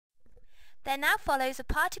There now follows a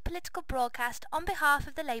party political broadcast on behalf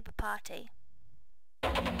of the Labour Party.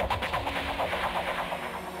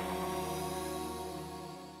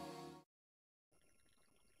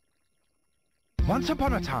 Once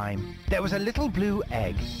upon a time, there was a little blue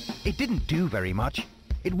egg. It didn't do very much.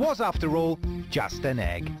 It was, after all, just an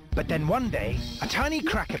egg. But then one day, a tiny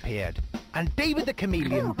crack appeared, and David the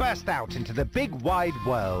Chameleon burst out into the big wide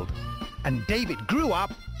world. And David grew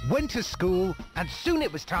up, went to school, and soon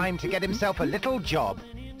it was time to get himself a little job.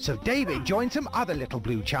 So David joined some other little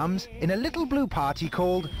blue chums in a little blue party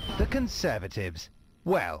called the Conservatives.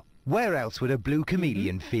 Well, where else would a blue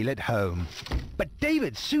chameleon feel at home? But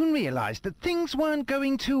David soon realized that things weren't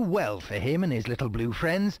going too well for him and his little blue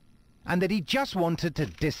friends, and that he just wanted to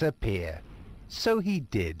disappear. So he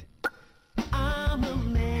did. I'm a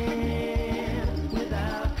man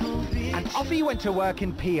without conviction. And off he went to work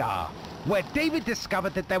in PR, where David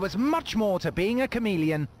discovered that there was much more to being a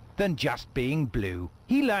chameleon than just being blue.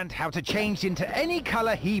 He learned how to change into any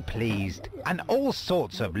colour he pleased, and all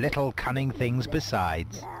sorts of little cunning things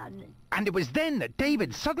besides. And it was then that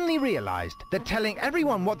David suddenly realised that telling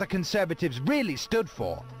everyone what the Conservatives really stood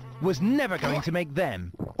for was never going to make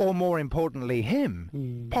them, or more importantly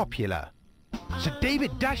him, popular. So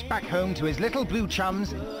David dashed back home to his little blue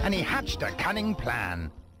chums, and he hatched a cunning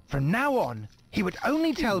plan. From now on, he would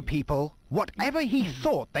only tell people whatever he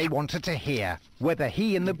thought they wanted to hear, whether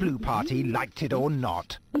he and the Blue Party liked it or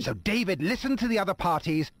not. So David listened to the other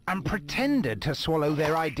parties and pretended to swallow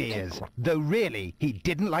their ideas, though really he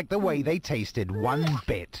didn't like the way they tasted one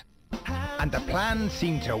bit. And the plan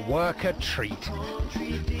seemed to work a treat.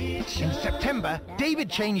 In September, David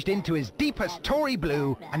changed into his deepest Tory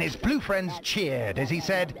blue, and his blue friends cheered as he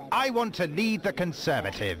said, "I want to lead the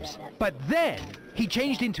Conservatives." But then he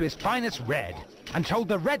changed into his finest red and told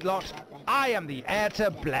the red lot, "I am the heir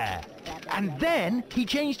to Blair." And then he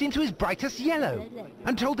changed into his brightest yellow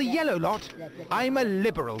and told the yellow lot, "I'm a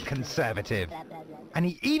liberal Conservative." And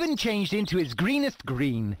he even changed into his greenest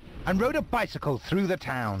green and rode a bicycle through the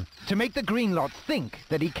town to make the green lot think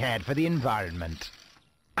that he cared for the environment.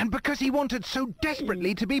 And because he wanted so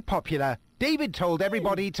desperately to be popular, David told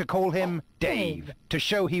everybody to call him Dave, to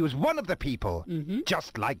show he was one of the people,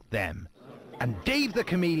 just like them. And Dave the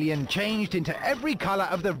Chameleon changed into every colour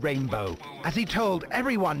of the rainbow, as he told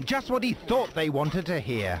everyone just what he thought they wanted to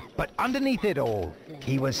hear. But underneath it all,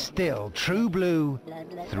 he was still true blue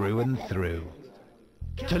through and through.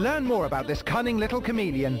 To learn more about this cunning little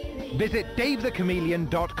chameleon, visit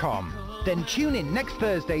davethechameleon.com. Then tune in next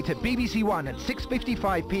Thursday to BBC One at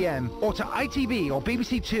 6:55 p.m. or to ITV or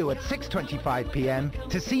BBC Two at 6:25 p.m.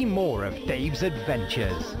 to see more of Dave's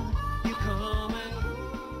adventures.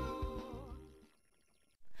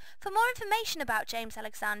 For more information about James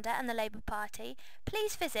Alexander and the Labour Party,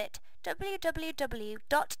 please visit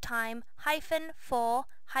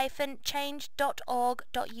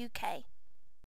www.time-for-change.org.uk.